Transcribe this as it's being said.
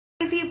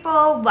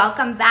people.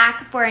 Welcome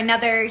back for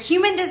another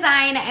Human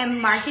Design and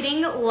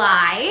Marketing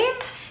Live.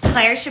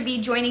 Claire should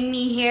be joining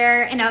me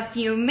here in a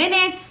few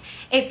minutes.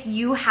 If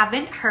you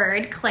haven't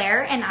heard,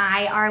 Claire and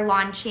I are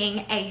launching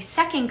a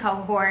second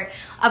cohort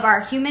of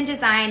our Human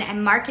Design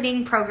and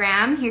Marketing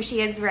program. Here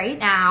she is right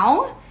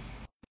now.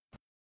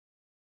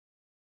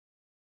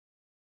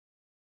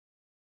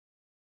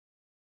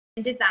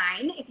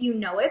 Design, if you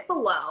know it,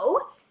 below.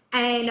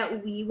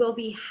 And we will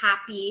be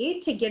happy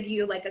to give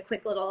you like a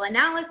quick little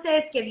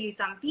analysis, give you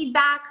some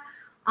feedback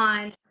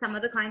on some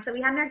of the clients that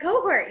we had in our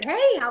cohort.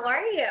 Hey, how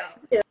are you?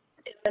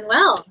 Doing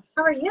well.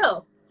 How are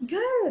you?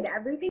 Good.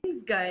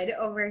 Everything's good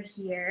over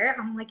here.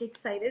 I'm like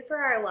excited for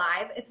our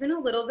live. It's been a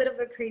little bit of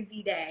a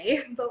crazy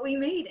day, but we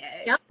made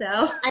it. Yep. So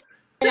I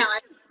know. I'm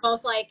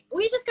both like,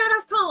 we just got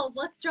off calls.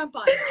 Let's jump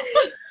on.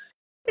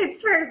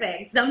 It's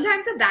perfect.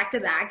 Sometimes a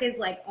back-to-back is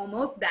like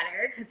almost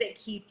better because it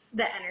keeps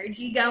the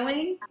energy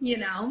going, you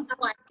know?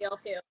 That's how I feel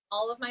too.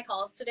 All of my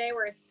calls today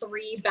were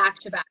 3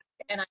 back-to-back.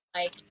 And I'm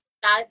like,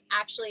 that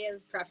actually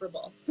is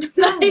preferable.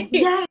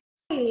 Yay.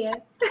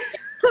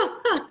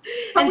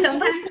 And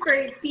sometimes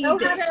for know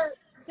how to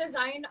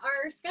design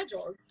our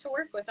schedules to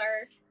work with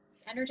our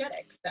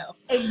energetics. So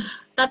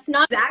that's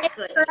not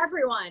exactly for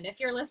everyone.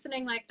 If you're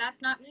listening, like,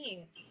 that's not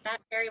me. That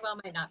very well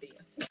might not be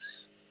you.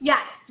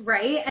 Yes,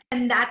 right?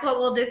 And that's what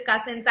we'll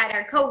discuss inside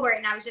our cohort.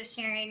 And I was just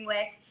sharing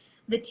with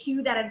the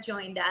 2 that have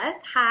joined us.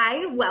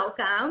 Hi,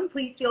 welcome.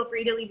 Please feel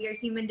free to leave your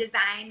human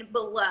design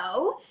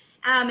below.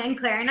 And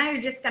Claire and I are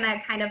just going to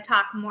kind of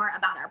talk more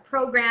about our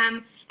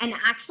program. And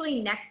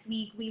actually next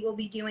week, we will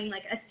be doing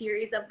like a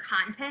series of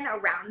content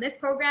around this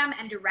program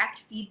and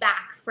direct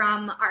feedback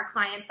from our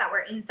clients that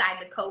were inside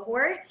the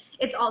cohort.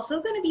 It's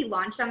also going to be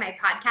launched on my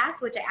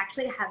podcast, which I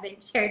actually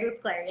haven't shared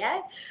with Claire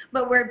yet,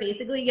 but we're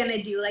basically going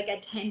to do like a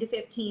 10 to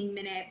 15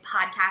 minute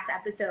podcast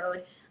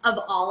episode of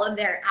all of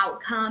their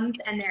outcomes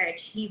and their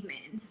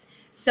achievements.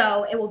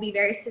 So it will be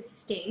very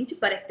succinct,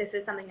 but if this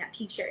is something that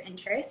piques your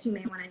interest, you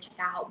may want to check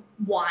out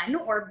one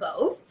or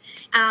both.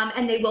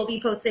 And they will be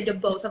posted to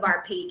both of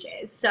our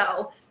pages.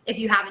 So if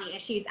you have any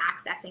issues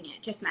accessing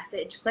it, just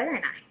message Claire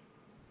and I.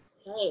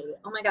 Hey,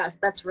 oh my gosh,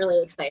 that's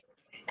really exciting.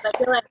 I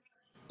feel like,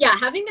 yeah,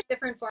 having the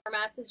different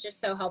formats is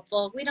just so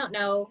helpful. We don't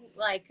know,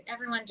 like,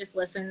 everyone just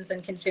listens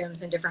and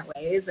consumes in different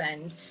ways.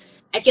 And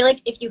I feel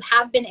like if you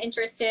have been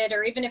interested,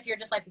 or even if you're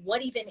just like,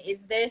 what even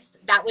is this?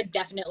 That would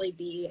definitely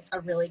be a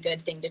really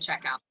good thing to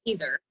check out,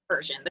 either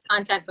version, the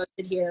content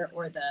posted here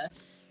or the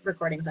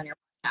recordings on your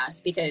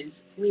podcast,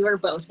 because we were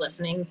both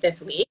listening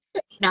this week.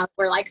 Now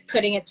we're like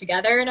putting it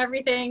together and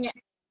everything.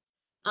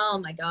 Oh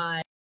my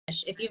gosh.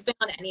 If you've been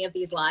on any of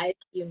these lives,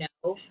 you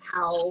know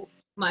how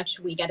much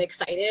we get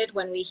excited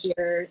when we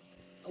hear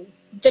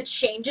the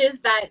changes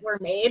that were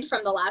made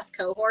from the last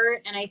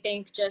cohort. And I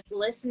think just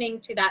listening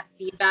to that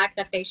feedback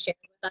that they shared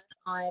with us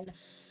on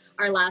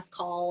our last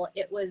call,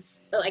 it was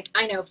like,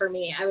 I know for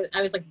me,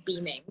 I was like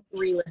beaming,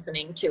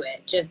 re-listening to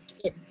it.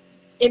 Just,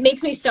 it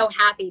makes me so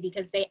happy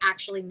because they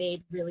actually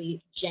made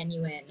really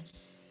genuine,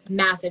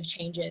 massive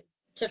changes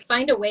to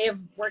find a way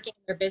of working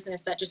in their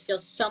business that just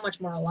feels so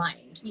much more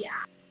aligned. Yeah.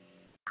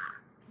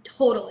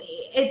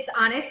 Totally. It's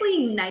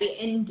honestly night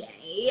and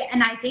day.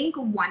 And I think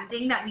one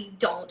thing that we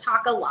don't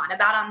talk a lot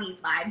about on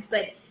these lives,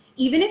 but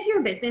even if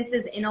your business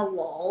is in a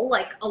lull,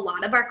 like a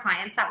lot of our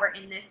clients that were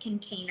in this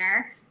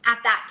container at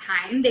that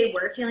time, they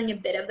were feeling a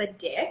bit of a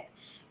dip.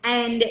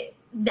 And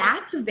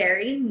that's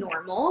very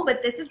normal,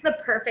 but this is the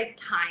perfect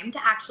time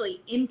to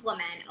actually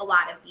implement a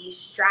lot of these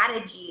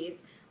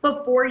strategies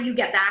before you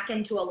get back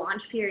into a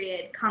launch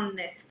period come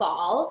this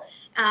fall.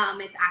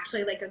 It's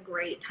actually like a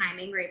great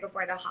timing right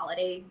before the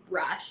holiday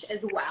rush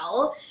as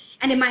well.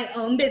 And in my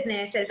own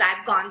business, as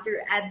I've gone through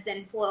ebbs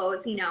and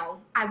flows, you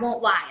know, I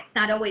won't lie, it's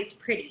not always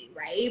pretty,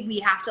 right? We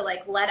have to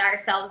like let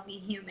ourselves be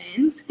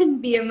humans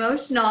and be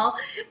emotional.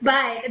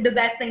 But the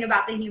best thing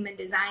about the human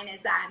design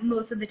is that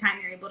most of the time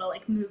you're able to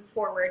like move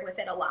forward with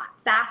it a lot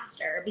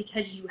faster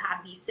because you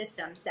have these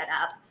systems set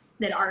up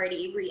that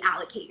already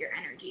reallocate your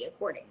energy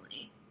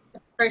accordingly.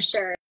 For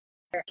sure.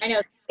 I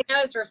know. I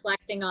was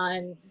reflecting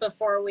on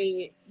before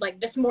we,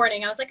 like this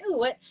morning, I was like, oh,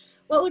 what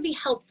would be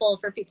helpful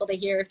for people to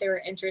hear if they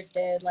were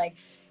interested, like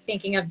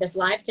thinking of this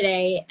live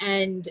today.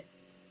 And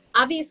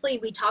obviously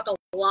we talk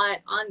a lot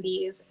on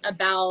these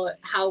about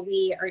how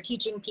we are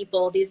teaching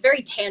people these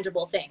very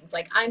tangible things.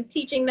 Like I'm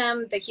teaching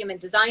them the human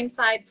design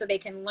side so they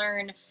can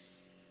learn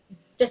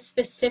the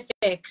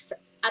specifics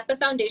at the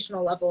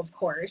foundational level, of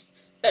course,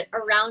 but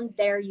around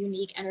their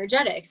unique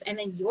energetics. And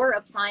then you're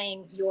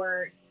applying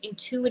your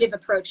intuitive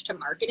approach to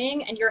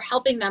marketing and you're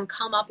helping them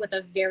come up with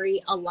a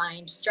very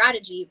aligned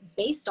strategy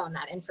based on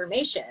that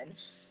information.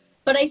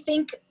 But I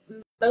think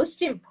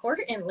most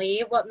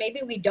importantly, what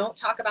maybe we don't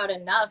talk about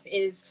enough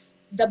is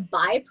the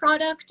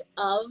byproduct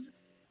of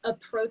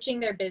approaching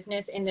their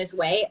business in this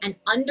way and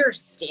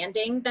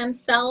understanding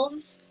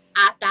themselves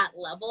at that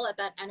level, at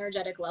that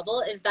energetic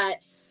level, is that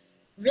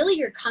really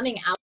you're coming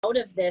out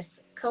of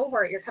this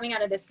cohort, you're coming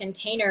out of this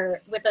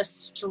container with a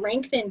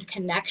strengthened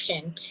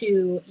connection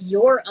to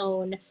your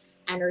own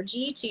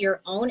energy, to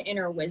your own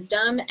inner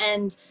wisdom.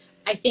 And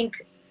I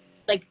think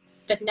like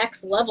the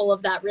next level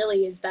of that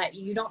really is that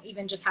you don't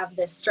even just have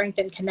this strength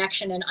and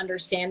connection and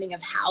understanding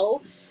of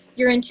how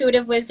your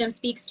intuitive wisdom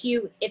speaks to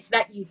you. It's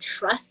that you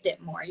trust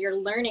it more. You're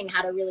learning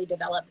how to really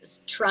develop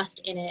this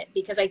trust in it,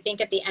 because I think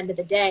at the end of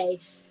the day,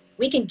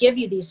 we can give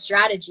you these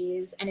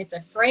strategies and it's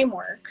a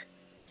framework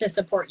to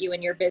support you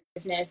in your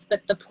business.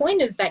 But the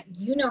point is that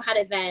you know how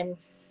to then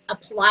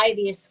apply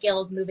these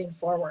skills moving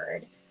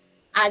forward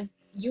as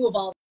you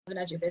evolve and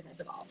as your business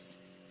evolves.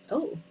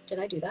 Oh, did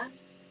I do that?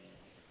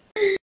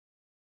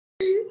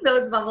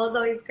 Those bubbles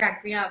always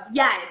crack me up.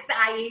 Yes,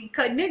 I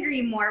couldn't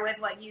agree more with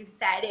what you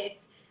said. It's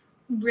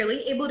really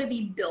able to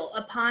be built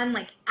upon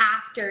like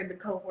after the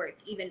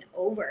cohort's even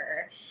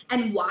over,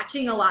 and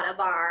watching a lot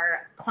of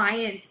our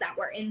clients that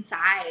were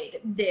inside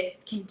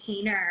this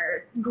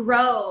container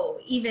grow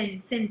even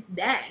since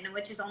then,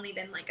 which has only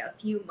been like a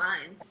few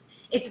months.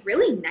 It's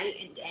really night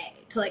and day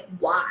to like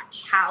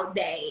watch how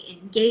they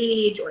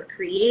engage or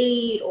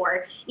create,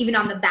 or even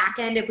on the back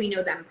end, if we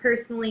know them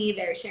personally,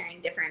 they're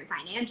sharing different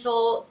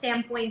financial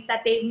standpoints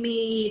that they've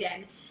made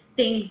and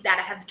things that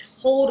have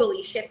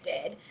totally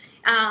shifted.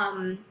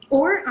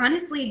 Or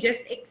honestly,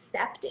 just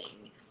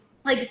accepting.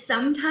 Like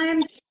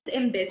sometimes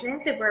in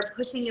business, if we're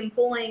pushing and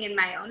pulling, in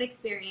my own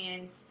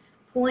experience,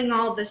 pulling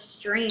all the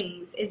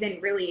strings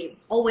isn't really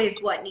always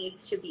what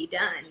needs to be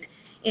done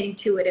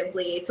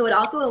intuitively. So it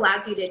also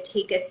allows you to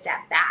take a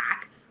step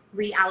back,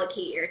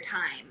 reallocate your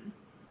time,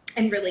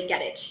 and really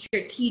get it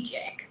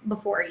strategic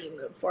before you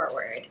move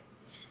forward.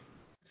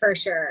 For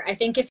sure. I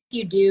think if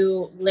you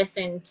do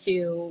listen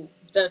to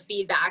the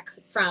feedback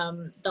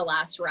from the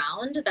last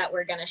round that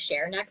we're going to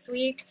share next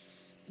week,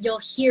 you'll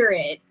hear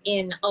it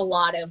in a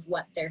lot of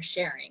what they're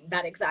sharing.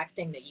 That exact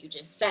thing that you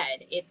just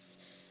said. It's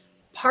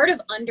part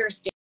of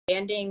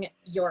understanding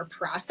your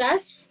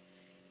process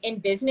in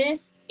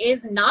business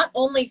is not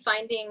only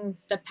finding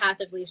the path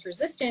of least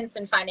resistance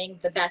and finding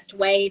the best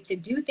way to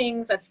do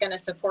things that's going to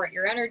support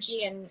your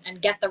energy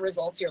and get the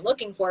results you're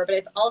looking for, but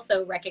it's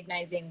also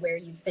recognizing where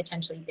you've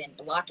potentially been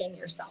blocking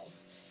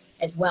yourself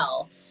as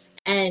well,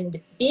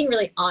 and being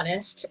really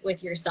honest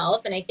with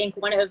yourself. And I think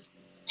one of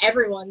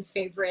everyone's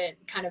favorite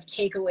kind of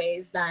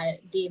takeaways that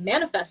the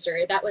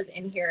manifester that was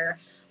in here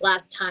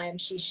last time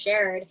she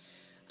shared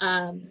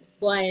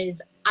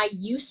was, I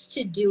used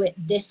to do it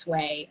this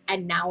way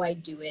and now I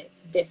do it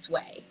this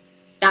way.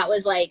 That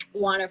was like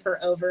one of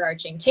her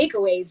overarching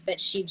takeaways that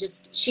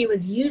she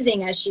was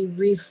using as she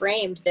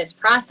reframed this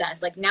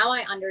process. Like, now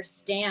I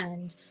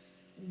understand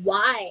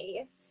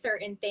why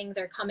certain things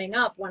are coming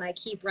up when I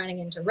keep running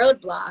into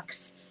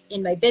roadblocks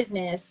in my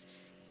business.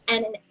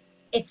 And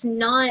it's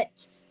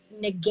not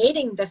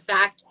negating the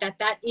fact that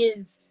that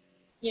is,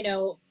 you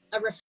know, a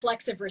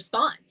reflexive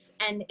response.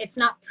 And it's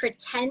not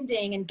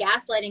pretending and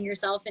gaslighting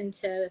yourself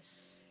into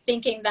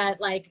thinking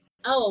that like,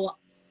 oh,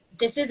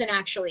 this isn't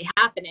actually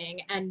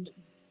happening, and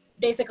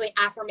basically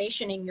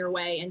affirmationing your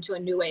way into a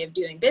new way of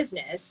doing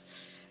business.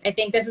 I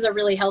think this is a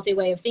really healthy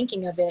way of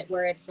thinking of it,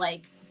 where it's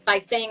like, by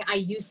saying I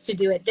used to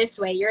do it this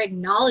way, you're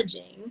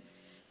acknowledging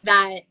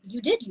that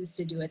you did used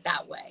to do it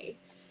that way.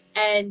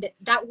 And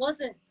that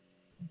wasn't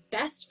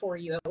best for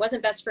you. It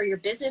wasn't best for your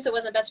business. It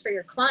wasn't best for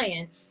your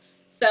clients.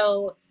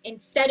 So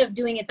instead of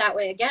doing it that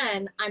way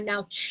again, I'm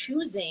now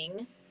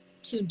choosing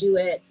to do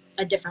it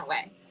a different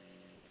way.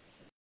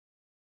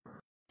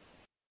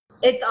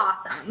 It's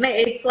awesome.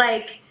 It's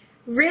like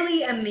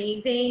really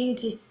amazing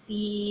to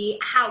see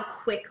how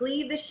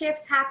quickly the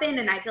shifts happen.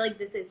 And I feel like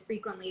this is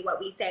frequently what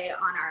we say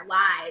on our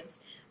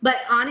lives. But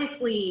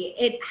honestly,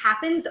 it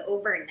happens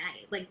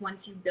overnight. Like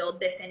once you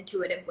build this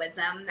intuitive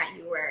wisdom that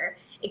you were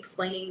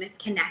explaining, this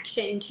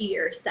connection to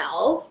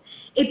yourself,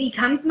 it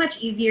becomes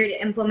much easier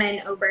to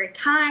implement over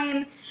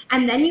time.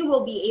 And then you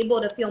will be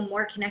able to feel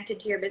more connected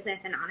to your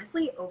business, and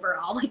honestly,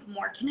 overall, like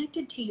more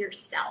connected to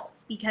yourself.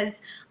 Because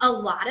a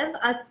lot of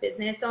us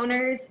business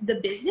owners, the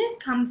business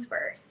comes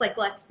first. Like,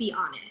 let's be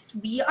honest.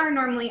 We are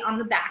normally on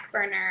the back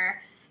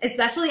burner,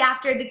 especially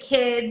after the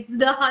kids,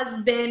 the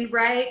husband,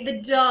 right?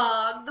 The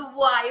dog, the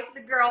wife,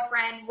 the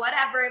girlfriend,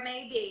 whatever it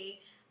may be.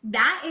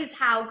 That is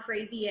how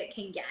crazy it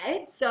can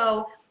get.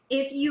 So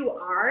if you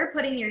are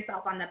putting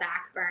yourself on the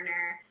back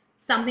burner,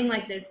 something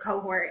like this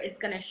cohort is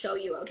going to show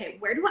you, okay,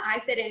 where do I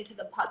fit into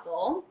the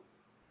puzzle?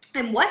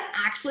 And what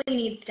actually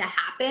needs to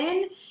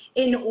happen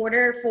in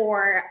order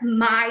for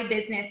my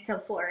business to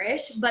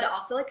flourish, but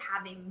also like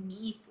having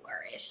me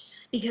flourish.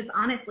 Because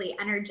honestly,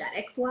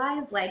 energetics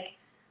wise, like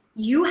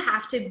you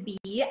have to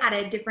be at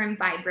a different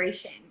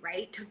vibration,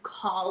 right? To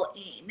call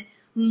in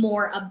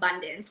more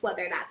abundance,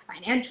 whether that's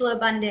financial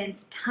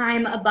abundance,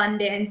 time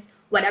abundance,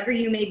 whatever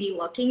you may be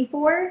looking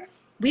for.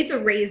 We have to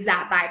raise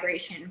that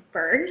vibration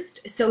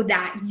first so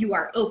that you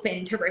are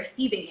open to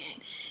receiving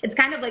it. It's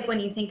kind of like when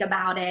you think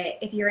about it,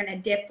 if you're in a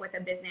dip with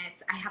a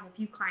business, I have a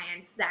few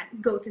clients that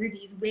go through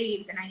these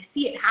waves and I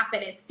see it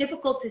happen. It's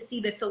difficult to see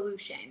the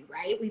solution,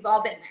 right? We've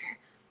all been there.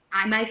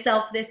 I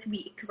myself this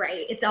week,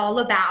 right? It's all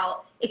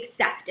about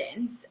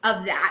acceptance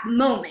of that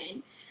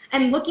moment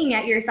and looking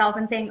at yourself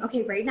and saying,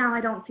 okay, right now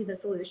I don't see the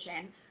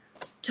solution.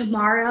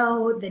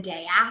 tomorrow, the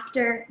day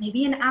after,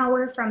 maybe an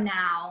hour from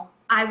now,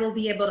 I will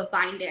be able to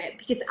find it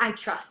because I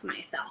trust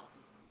myself.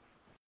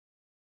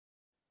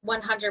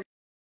 100%.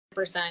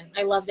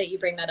 I love that you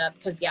bring that up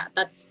because yeah,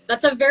 that's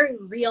a very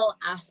real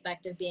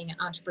aspect of being an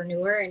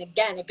entrepreneur. And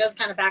again, it goes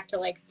kind of back to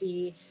like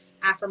the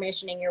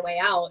affirmationing your way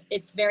out.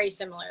 It's very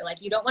similar.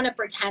 Like you don't want to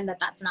pretend that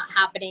that's not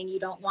happening. You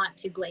don't want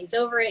to glaze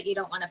over it. You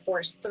don't want to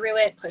force through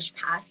it, push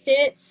past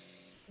it.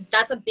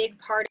 That's a big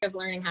part of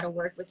learning how to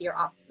work with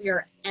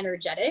your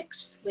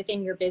energetics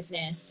within your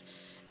business.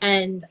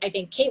 And I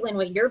think, Caitlin,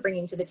 what you're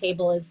bringing to the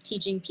table is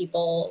teaching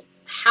people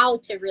how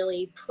to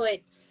really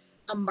put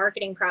a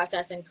marketing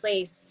process in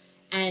place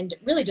and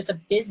really just a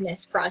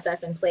business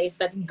process in place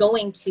that's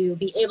going to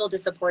be able to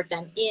support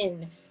them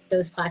in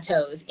those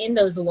plateaus, in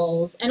those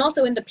lulls, and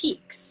also in the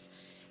peaks.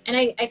 And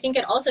I think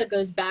it also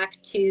goes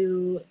back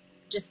to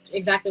just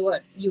exactly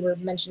what you were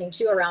mentioning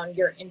too around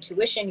your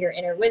intuition, your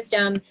inner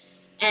wisdom.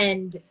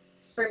 And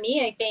for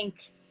me, I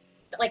think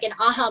like an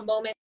aha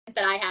moment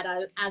that I had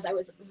as I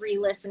was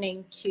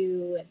re-listening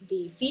to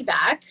the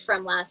feedback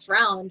from last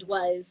round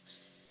was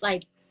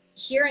like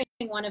hearing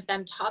one of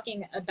them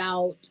talking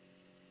about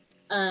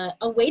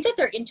a way that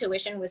their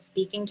intuition was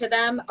speaking to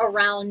them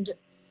around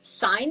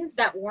signs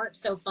that weren't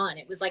so fun.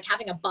 It was like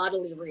having a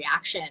bodily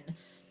reaction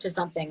to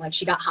something, like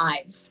she got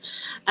hives.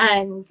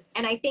 And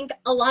I think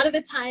a lot of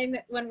the time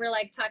when we're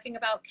like talking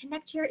about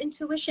connect to your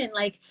intuition,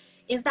 like,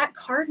 is that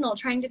cardinal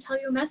trying to tell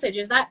you a message?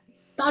 Is that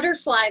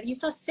butterfly? You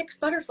saw 6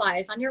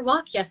 butterflies on your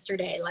walk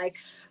yesterday. Like,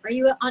 are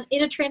you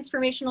in a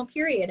transformational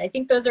period? I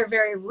think those are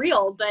very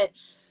real, but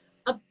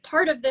a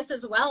part of this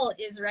as well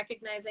is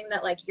recognizing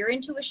that like your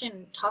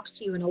intuition talks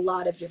to you in a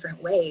lot of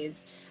different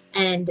ways.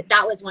 And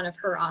that was one of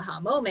her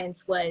aha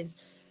moments, was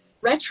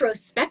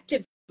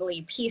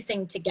retrospectively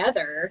piecing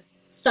together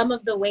some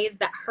of the ways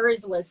that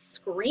hers was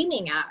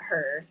screaming at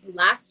her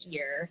last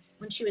year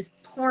when she was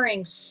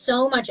pouring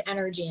so much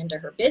energy into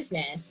her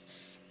business,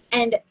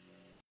 and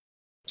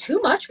too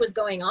much was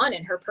going on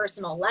in her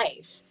personal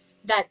life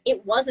that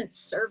it wasn't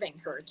serving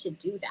her to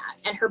do that.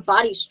 And her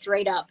body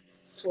straight up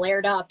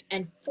flared up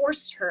and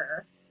forced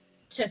her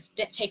to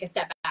take a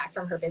step back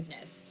from her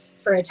business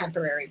for a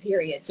temporary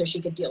period so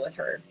she could deal with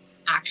her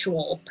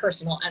actual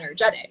personal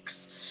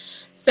energetics.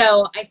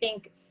 So I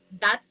think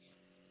that's,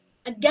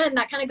 again,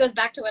 that kind of goes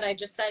back to what I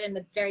just said in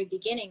the very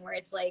beginning, where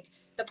it's like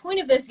the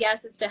point of this,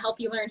 yes, is to help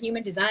you learn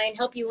human design,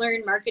 help you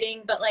learn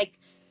marketing, but like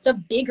the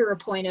bigger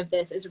point of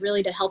this is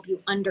really to help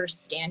you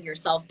understand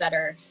yourself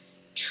better,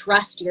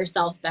 trust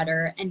yourself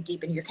better, and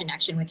deepen your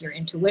connection with your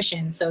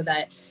intuition so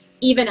that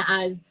even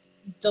as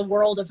the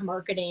world of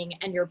marketing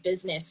and your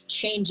business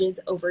changes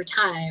over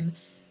time,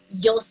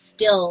 you'll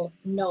still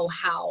know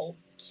how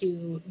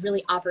to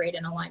really operate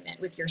in alignment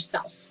with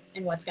yourself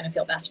and what's going to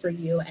feel best for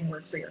you and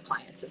work for your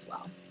clients as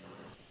well.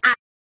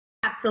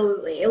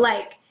 Absolutely.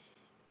 Like,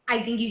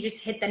 I think you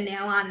just hit the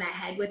nail on the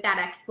head with that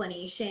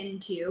explanation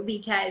too,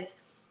 because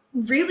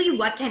really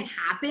what can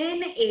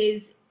happen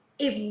is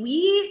if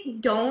we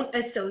don't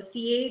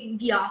associate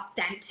the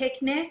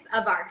authenticness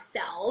of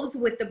ourselves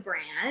with the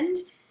brand,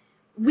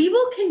 we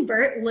will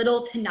convert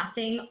little to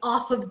nothing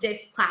off of this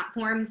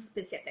platform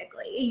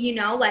specifically. You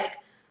know, like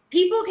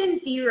people can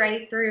see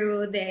right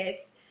through this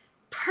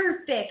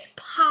perfect,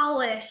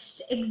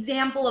 polished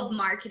example of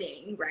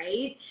marketing,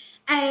 right?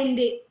 And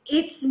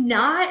it's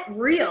not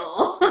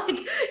real.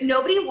 Like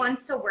nobody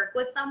wants to work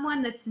with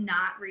someone that's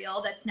not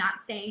real, that's not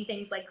saying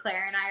things like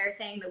Claire and I are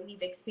saying, that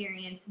we've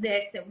experienced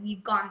this, that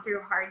we've gone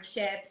through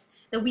hardships,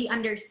 that we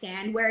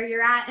understand where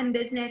you're at in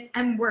business,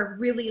 and we're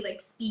really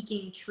like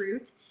speaking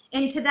truth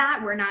into that.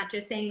 We're not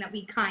just saying that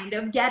we kind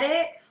of get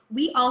it.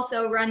 We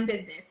also run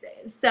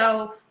businesses.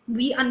 So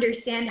we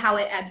understand how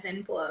it ebbs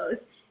and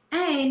flows.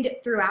 And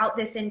throughout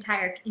this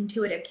entire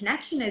intuitive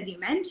connection, as you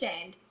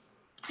mentioned,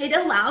 it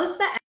allows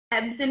the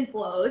ebbs and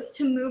flows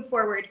to move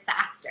forward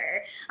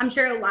faster. I'm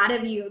sure a lot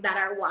of you that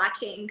are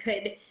watching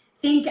could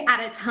think at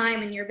a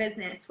time in your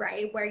business,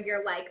 right, where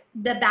you're like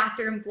the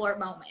bathroom floor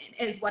moment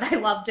is what I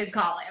love to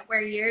call it,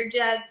 where you're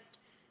just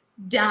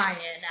dying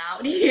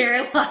out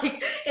here.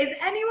 Like, is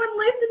anyone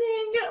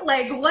listening?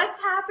 Like,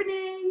 what's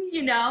happening?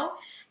 You know?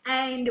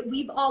 And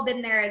we've all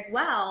been there as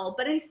well.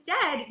 But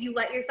instead, you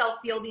let yourself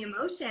feel the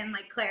emotion,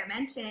 like Claire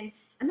mentioned,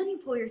 and then you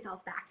pull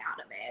yourself back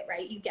out of it,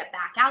 right? You get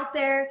back out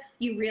there.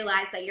 You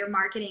realize that your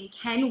marketing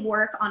can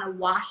work on a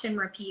wash and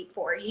repeat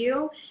for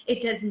you.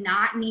 It does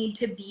not need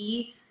to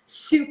be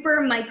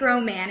super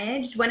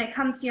micromanaged when it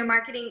comes to your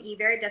marketing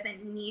either. It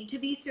doesn't need to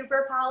be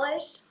super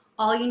polished.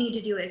 All you need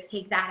to do is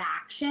take that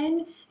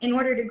action in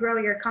order to grow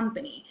your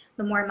company.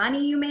 The more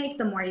money you make,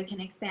 the more you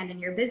can expand in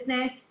your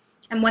business.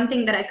 And one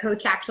thing that a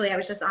coach, actually, I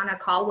was just on a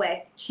call with,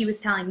 she was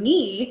telling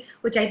me,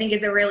 which I think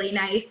is a really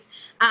nice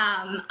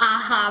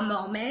aha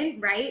moment,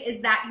 right?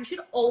 Is that you should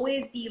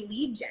always be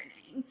lead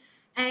genning.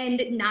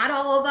 And not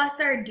all of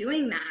us are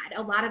doing that.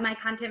 A lot of my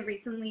content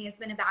recently has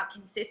been about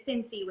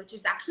consistency, which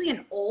is actually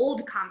an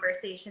old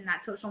conversation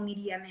that social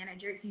media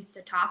managers used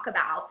to talk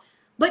about.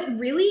 But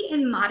really,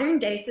 in modern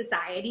day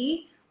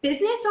society,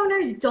 business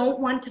owners don't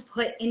want to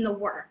put in the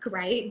work,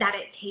 right, that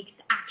it takes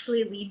to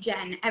actually lead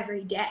gen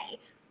every day.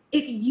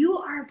 If you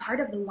are a part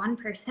of the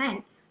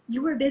 1%,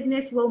 your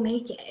business will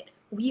make it.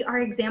 We are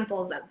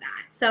examples of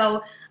that.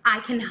 So I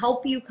can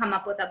help you come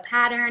up with a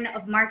pattern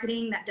of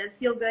marketing that does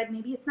feel good.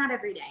 Maybe it's not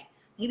every day.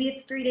 Maybe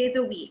it's 3 days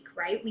a week,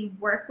 right? We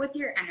work with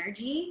your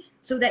energy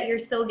so that you're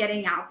still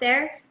getting out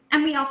there.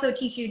 And we also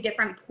teach you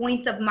different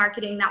points of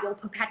marketing that will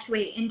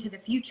perpetuate into the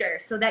future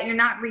so that you're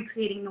not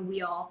recreating the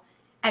wheel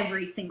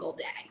every single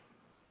day.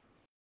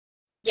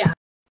 Yeah,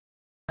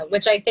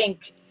 which I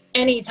think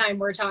anytime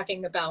we're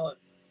talking about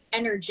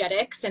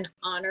energetics and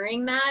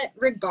honoring that,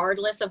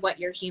 regardless of what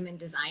your human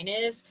design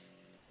is,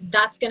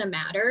 that's going to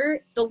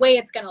matter. The way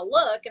it's going to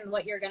look and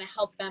what you're going to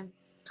help them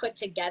put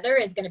together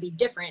is going to be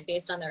different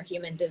based on their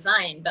human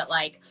design. But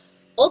like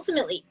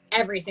ultimately,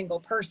 every single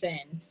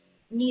person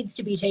needs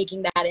to be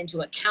taking that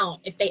into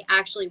account if they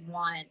actually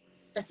want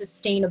a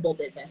sustainable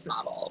business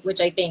model, which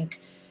I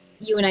think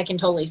you and I can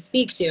totally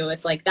speak to.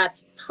 It's like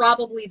that's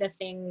probably the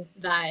thing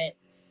that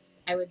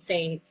I would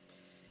say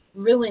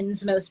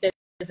ruins most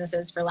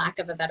businesses, for lack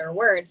of a better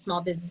word, small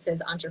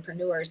businesses,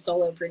 entrepreneurs,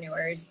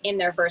 solopreneurs in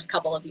their first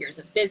couple of years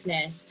of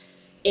business,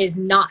 is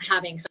not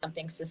having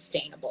something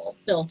sustainable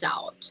built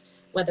out,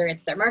 whether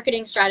it's their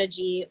marketing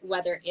strategy,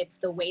 whether it's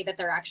the way that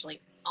they're actually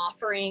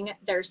offering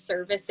their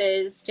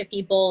services to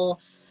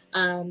people.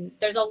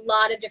 There's a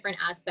lot of different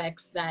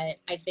aspects that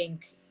I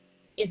think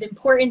is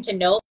important to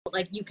note.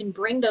 Like you can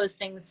bring those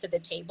things to the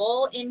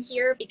table in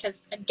here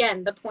because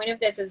again, the point of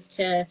this is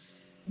to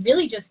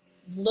really just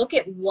look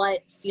at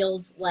what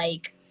feels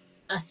like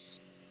a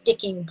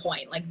sticking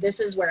point. Like this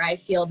is where I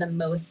feel the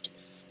most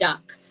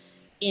stuck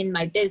in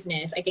my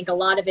business. I think a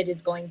lot of it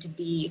is going to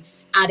be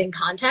adding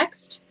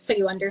context so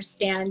you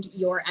understand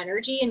your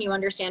energy and you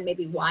understand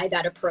maybe why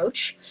that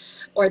approach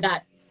or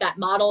that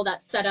model,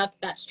 that setup,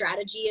 that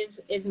strategy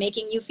is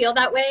making you feel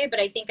that way. But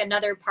I think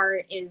another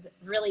part is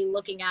really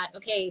looking at,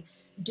 okay,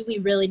 do we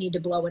really need to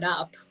blow it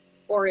up?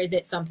 Or is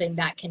it something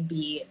that can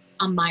be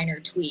a minor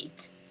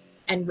tweak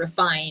and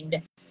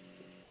refined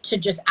to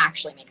just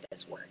actually make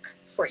this work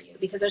for you?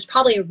 Because there's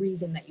probably a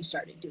reason that you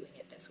started doing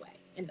it this way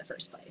in the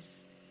first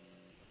place.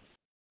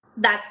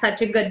 That's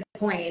such a good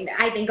point.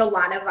 I think a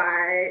lot of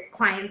our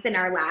clients in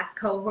our last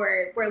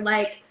cohort were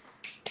like,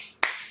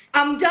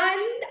 I'm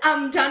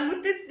done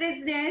with this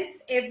business.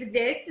 If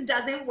this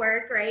doesn't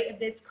work, right? If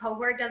this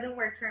cohort doesn't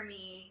work for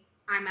me,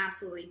 I'm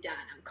absolutely done.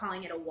 I'm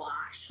calling it a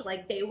wash.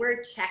 Like they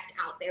were checked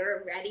out. They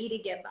were ready to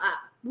give up.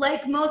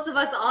 Like most of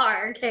us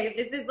are, okay?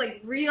 This is like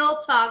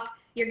real talk.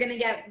 You're going to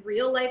get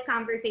real life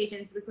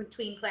conversations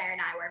between Claire and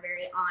I. We're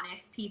very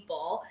honest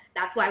people.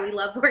 That's why we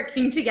love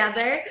working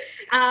together.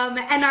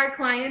 And our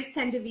clients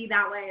tend to be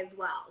that way as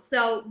well.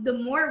 So the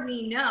more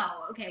we know,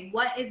 okay,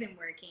 what isn't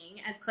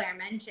working, as Claire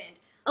mentioned,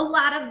 a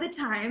lot of the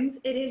times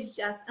it is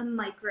just a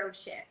micro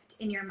shift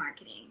in your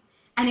marketing.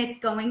 And it's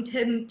going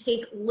to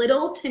take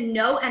little to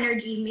no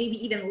energy, maybe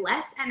even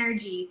less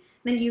energy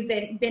than you've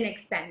been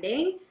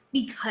expending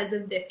because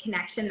of this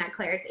connection that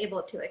Claire is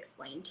able to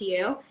explain to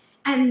you.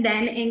 And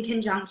then in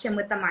conjunction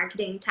with the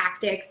marketing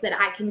tactics that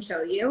I can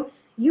show you,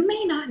 you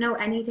may not know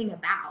anything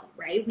about,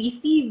 right? We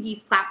see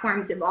these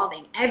platforms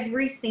evolving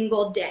every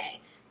single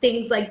day.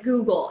 Things like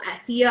Google,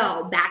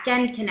 SEO,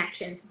 back-end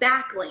connections,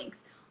 backlinks,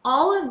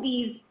 all of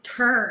these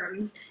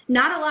terms,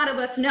 not a lot of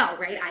us know,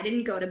 right? I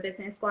didn't go to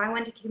business school. I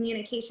went to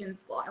communication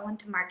school. I went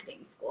to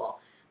marketing school.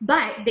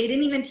 But they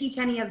didn't even teach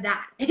any of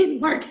that in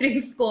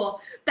marketing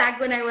school back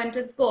when I went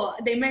to school.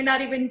 They might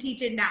not even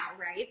teach it now,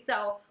 right?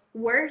 So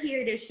we're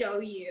here to show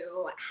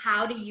you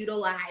how to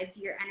utilize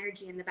your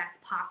energy in the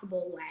best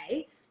possible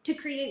way to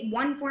create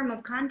one form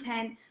of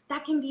content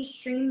that can be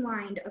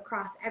streamlined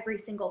across every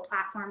single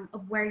platform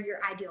of where your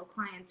ideal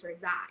clients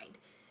reside.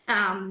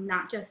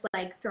 Not just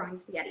like throwing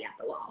spaghetti at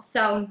the wall.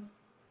 So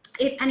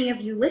if any of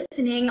you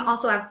listening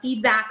also have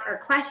feedback or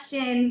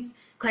questions,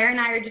 Claire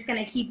and I are just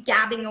going to keep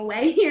gabbing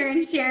away here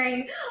and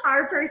sharing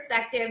our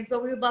perspectives,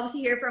 but we would love to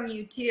hear from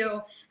you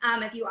too.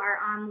 If you are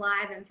on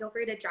live, and feel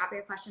free to drop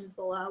your questions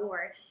below,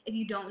 or if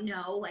you don't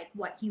know like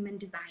what human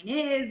design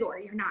is, or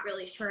you're not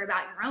really sure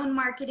about your own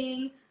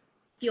marketing,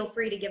 feel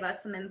free to give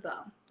us some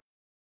info.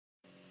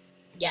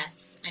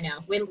 Yes, I know.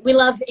 We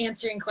love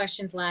answering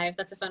questions live.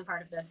 That's a fun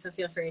part of this, so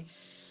feel free.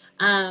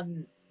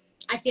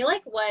 I feel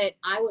like what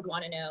I would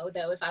want to know,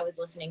 though, if I was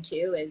listening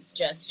to, is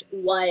just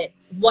what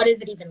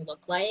does it even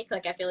look like?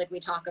 Like, I feel like we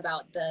talk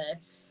about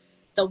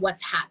the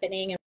what's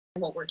happening and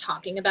what we're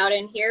talking about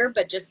in here,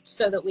 but just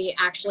so that we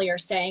actually are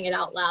saying it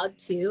out loud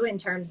too, in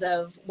terms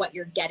of what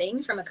you're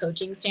getting from a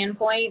coaching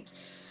standpoint.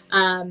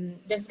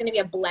 This is going to be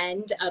a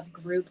blend of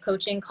group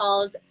coaching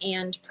calls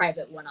and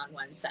private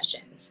one-on-one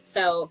sessions.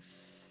 So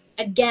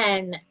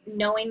again,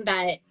 knowing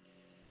that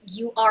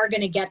you are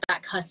going to get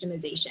that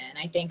customization.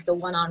 I think the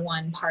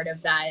one-on-one part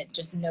of that,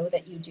 just know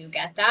that you do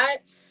get that.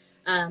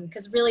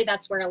 Because really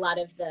that's where a lot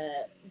of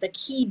the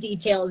key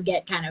details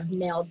get kind of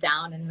nailed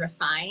down and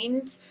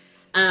refined.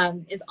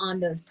 is on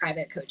those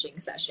private coaching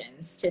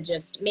sessions to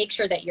just make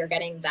sure that you're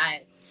getting that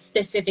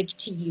specific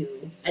to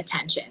you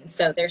attention.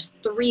 So there's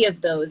 3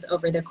 of those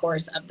over the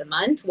course of the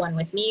month, one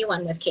with me,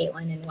 one with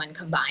Caitlin, and one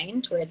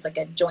combined, where it's like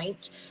a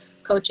joint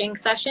coaching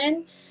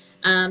session.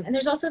 And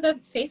there's also the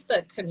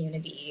Facebook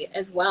community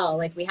as well.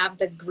 Like we have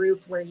the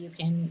group where you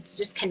can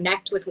just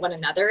connect with one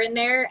another in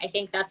there. I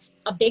think that's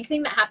a big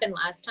thing that happened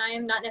last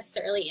time, not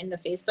necessarily in the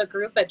Facebook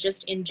group, but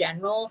just in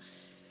general.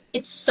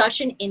 It's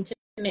such an intimate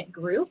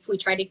group. We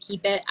try to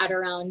keep it at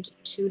around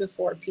 2 to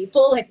 4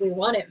 people. Like we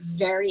want it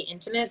very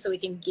intimate so we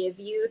can give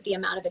you the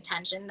amount of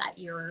attention that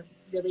you're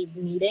really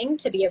needing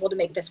to be able to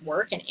make this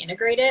work and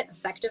integrate it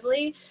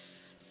effectively.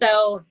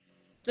 So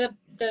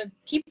the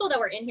people that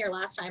were in here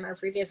last time, our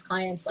previous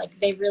clients, like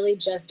they really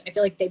just, I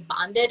feel like they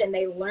bonded and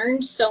they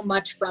learned so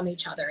much from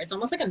each other. It's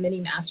almost like a mini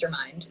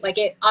mastermind. Like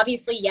it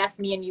obviously, yes,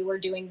 me and you were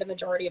doing the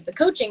majority of the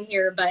coaching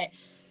here, but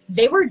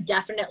they were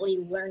definitely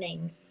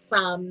learning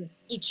from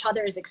each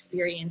other's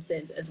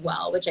experiences as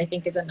well, which I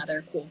think is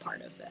another cool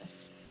part of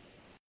this.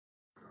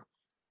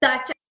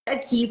 Such a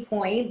key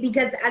point,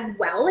 because as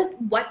well, like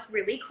what's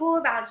really cool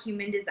about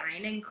human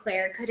design, and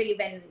Claire could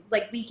even,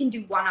 like we can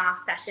do one-off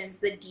sessions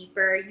the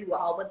deeper you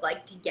all would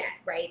like to get,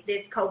 right?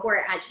 This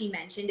cohort, as she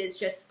mentioned, is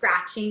just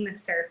scratching the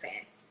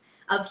surface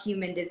of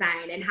human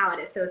design and how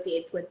it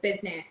associates with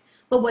business.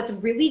 But what's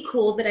really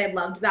cool that I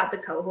loved about the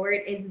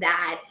cohort is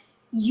that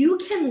you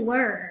can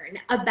learn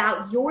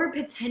about your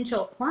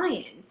potential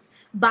clients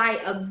by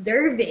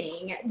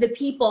observing the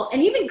people,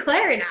 and even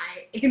Claire and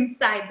I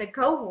inside the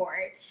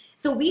cohort.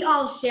 So we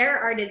all share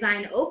our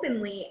design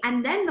openly,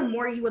 and then the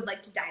more you would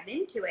like to dive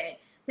into it,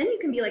 then you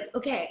can be like,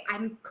 okay,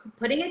 I'm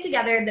putting it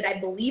together that I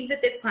believe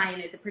that this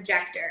client is a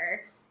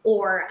projector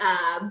or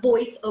a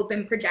voice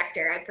open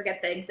projector. I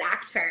forget the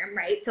exact term,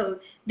 right? So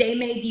they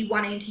may be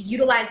wanting to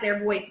utilize their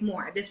voice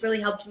more. This really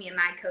helped me in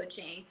my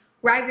coaching,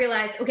 where I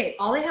realized, okay,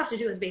 all they have to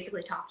do is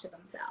basically talk to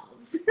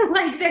themselves.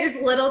 Like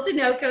there's little to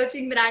no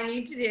coaching that I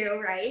need to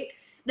do, right?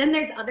 Then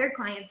there's other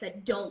clients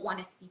that don't want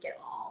to speak at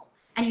all.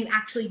 And you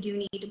actually do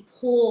need to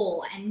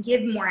pull and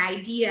give more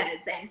ideas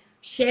and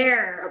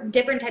share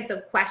different types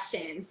of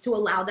questions to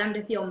allow them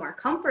to feel more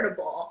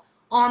comfortable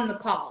on the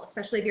call,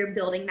 especially if you're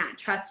building that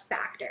trust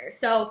factor.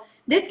 So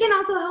this can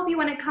also help you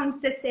when it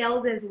comes to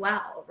sales as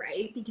well,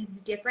 right? Because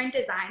different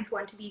designs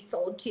want to be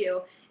sold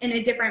to in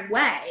a different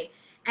way.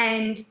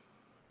 And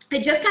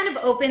it just kind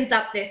of opens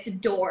up this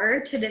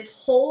door to this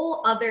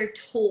whole other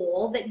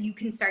tool that you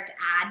can start to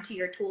add to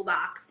your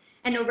toolbox,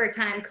 and over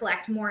time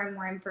collect more and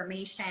more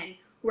information,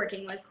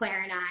 working with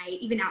Claire and I,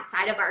 even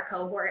outside of our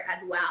cohort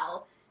as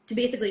well, to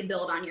basically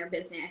build on your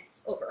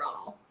business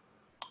overall.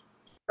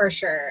 For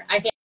sure.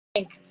 I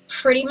think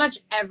pretty much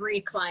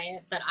every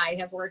client that I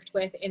have worked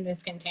with in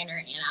this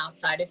container and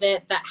outside of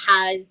it that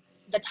has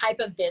the type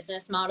of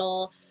business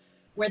model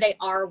where they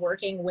are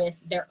working with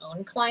their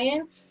own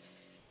clients,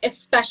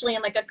 especially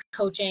in like a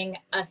coaching,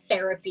 a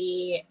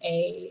therapy,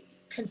 a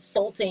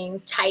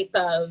consulting type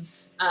of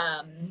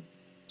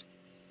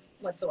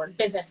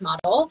business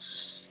model,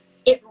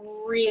 it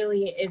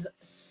really is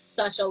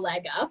such a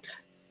leg up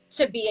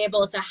to be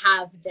able to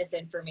have this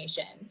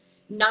information,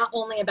 not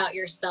only about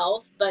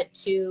yourself, but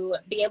to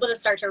be able to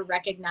start to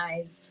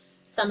recognize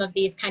some of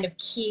these kind of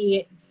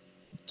key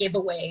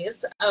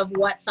giveaways of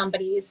what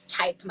somebody's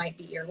type might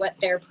be or what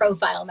their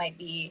profile might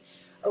be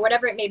or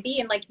whatever it may be.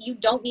 And like, you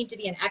don't need to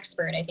be an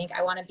expert. I think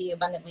I want to be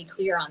abundantly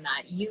clear on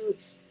that.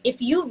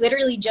 If you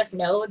literally just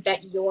know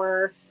that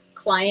your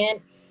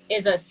client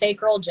is a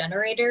sacral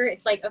generator,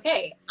 it's like,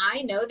 okay,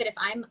 I know that if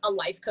I'm a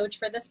life coach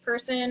for this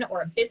person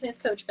or a business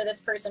coach for this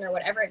person or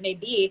whatever it may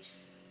be,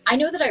 I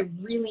know that I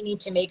really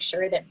need to make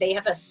sure that they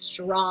have a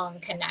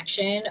strong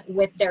connection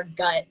with their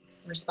gut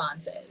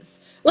responses.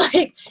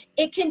 Like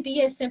it can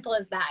be as simple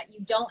as that.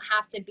 You don't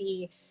have to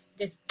be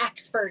this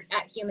expert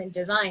at human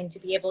design to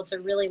be able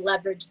to really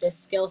leverage this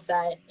skill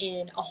set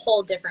in a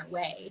whole different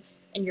way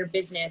in your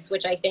business,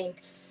 which I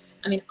think,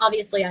 I mean,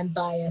 obviously I'm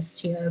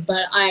biased here,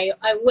 but I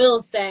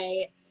will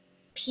say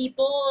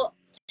people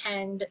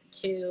tend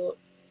to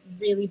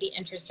really be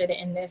interested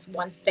in this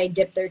once they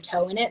dip their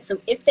toe in it.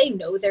 So if they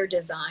know their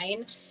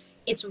design,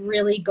 it's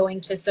really going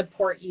to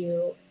support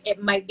you.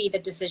 It might be the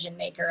decision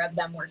maker of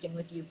them working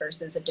with you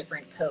versus a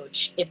different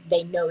coach if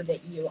they know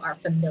that you are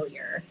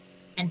familiar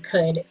and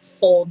could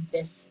fold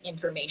this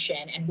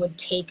information and would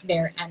take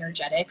their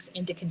energetics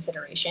into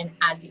consideration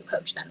as you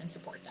coach them and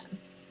support them.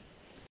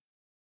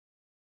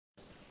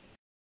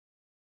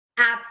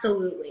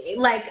 Absolutely.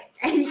 Like,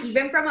 and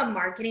even from a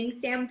marketing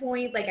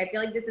standpoint, like I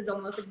feel like this is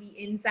almost like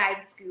the inside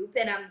scoop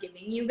that I'm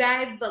giving you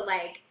guys, but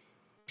like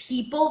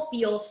people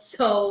feel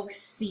so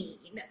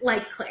seen.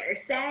 Like Claire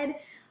said,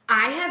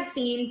 I have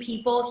seen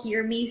people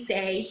hear me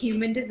say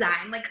human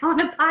design like on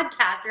a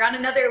podcast or on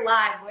another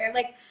live where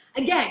like,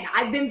 again,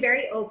 I've been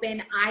very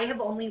open. I have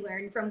only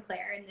learned from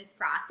Claire in this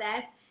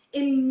process.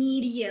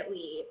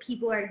 immediately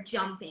people are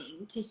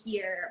jumping to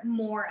hear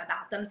more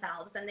about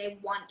themselves and they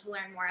want to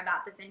learn more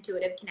about this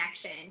intuitive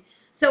connection.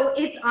 So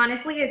it's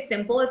honestly as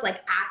simple as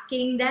like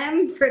asking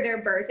them for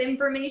their birth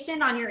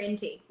information on your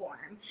intake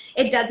form.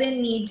 It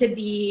doesn't need to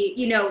be,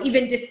 you know,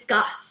 even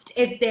discussed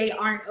if they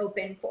aren't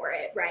open for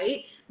it,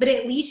 right? But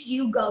at least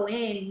you go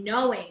in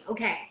knowing,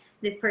 okay,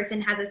 this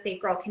person has a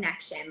sacral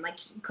connection. Like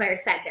Claire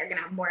said, they're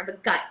gonna have more of a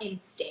gut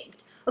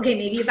instinct. Okay,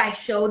 maybe if I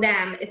show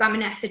them, if I'm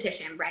an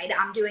esthetician, right,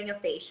 I'm doing a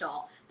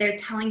facial, they're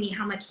telling me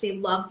how much they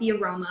love the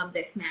aroma of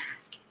this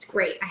mask. It's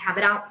great, I have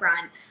it out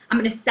front. I'm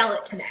gonna sell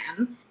it to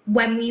them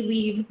when we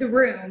leave the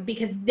room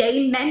because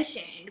they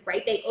mentioned,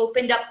 right, they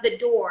opened up the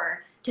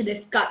door to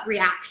this gut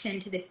reaction,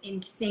 to this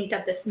instinct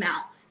of the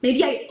smell.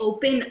 Maybe I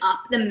open up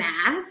the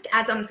mask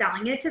as I'm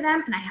selling it to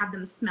them and I have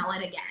them smell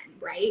it again,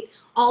 right?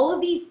 All of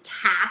these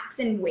tasks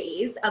and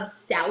ways of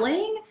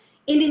selling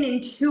in an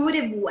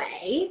intuitive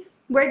way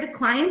where the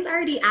client's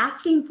already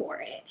asking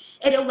for it.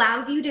 It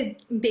allows you to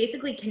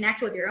basically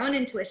connect with your own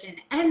intuition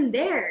and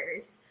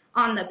theirs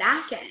on the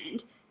back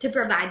end to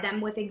provide them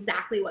with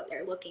exactly what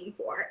they're looking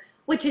for,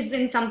 which has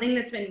been something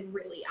that's been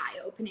really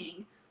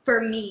eye-opening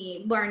for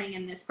me learning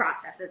in this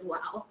process as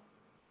well.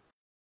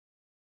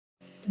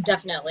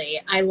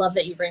 Definitely. I love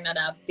that you bring that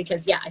up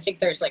because yeah, I think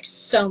there's like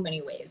so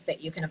many ways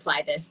that you can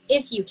apply this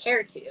if you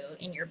care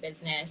to in your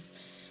business.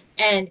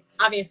 And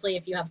obviously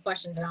if you have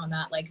questions around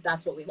that, like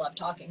that's what we love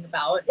talking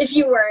about if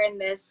you were in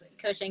this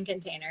coaching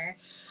container.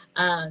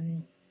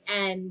 And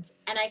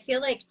I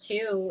feel like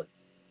too,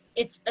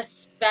 it's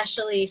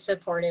especially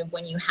supportive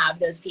when you have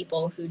those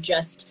people who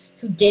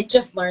did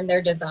just learn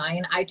their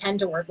design. I tend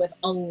to work with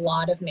a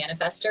lot of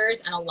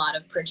manifestors and a lot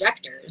of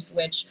projectors,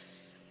 which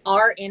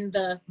are in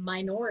the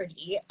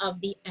minority of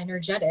the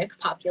energetic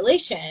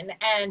population.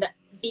 And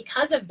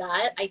because of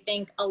that, I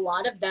think a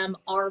lot of them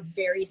are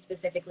very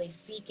specifically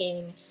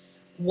seeking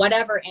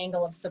whatever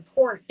angle of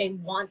support. They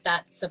want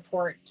that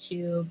support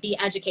to be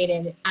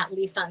educated, at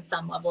least on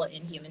some level,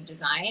 in human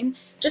design,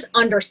 just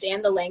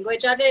understand the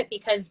language of it,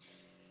 because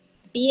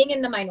being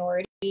in the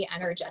minority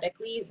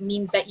energetically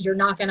means that you're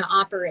not going to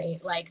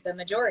operate like the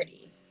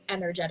majority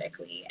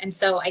energetically. And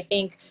so I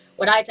think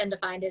what I tend to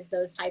find is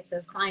those types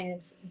of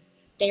clients,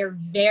 they're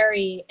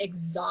very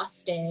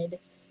exhausted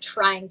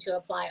trying to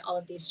apply all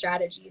of these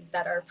strategies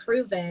that are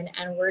proven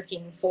and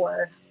working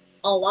for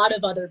a lot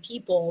of other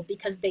people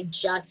because they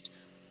just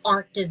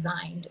aren't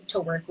designed to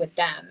work with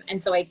them.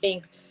 And so I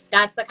think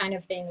that's the kind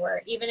of thing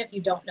where even if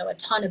you don't know a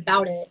ton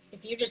about it,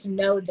 if you just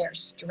know their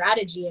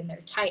strategy and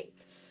their type,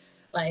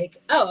 like,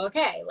 oh,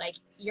 okay, like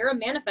you're a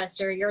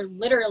manifestor, you're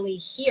literally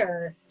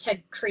here to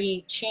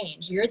create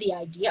change. You're the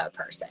idea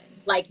person.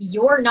 Like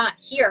you're not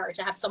here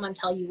to have someone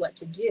tell you what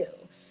to do.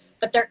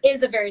 But there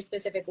is a very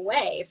specific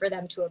way for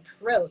them to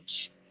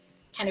approach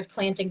kind of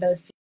planting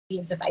those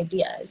seeds of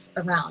ideas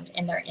around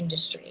in their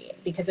industry,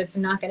 because it's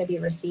not going to be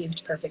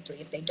received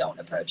perfectly if they don't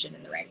approach it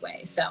in the right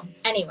way. So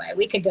anyway,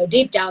 we could go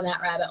deep down that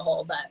rabbit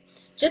hole, but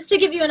just to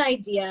give you an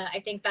idea,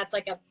 I think that's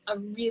like a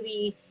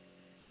really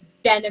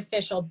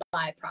beneficial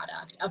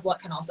byproduct of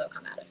what can also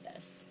come out of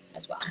this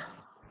as well.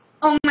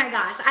 Oh my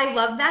gosh, I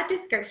love that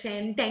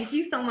description. Thank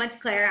you so much,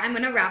 Claire. I'm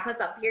going to wrap us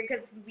up here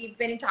because we've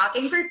been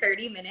talking for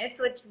 30 minutes,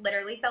 which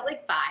literally felt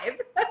like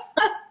 5.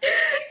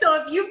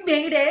 So if you've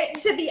made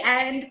it to the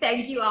end,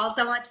 thank you all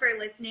so much for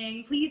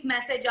listening. Please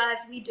message us.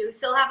 We do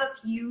still have a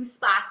few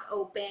spots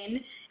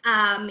open,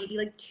 maybe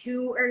like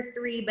 2 or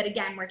 3. But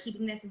again, we're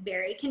keeping this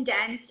very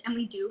condensed and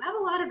we do have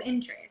a lot of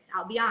interest,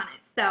 I'll be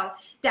honest. So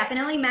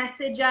definitely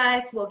message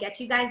us. We'll get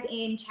you guys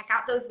in. Check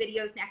out those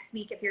videos next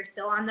week if you're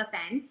still on the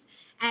fence.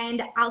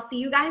 And I'll see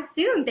you guys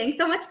soon. Thanks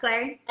so much,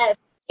 Claire. Yes, thank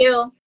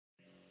you.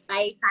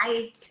 Bye.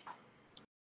 Bye.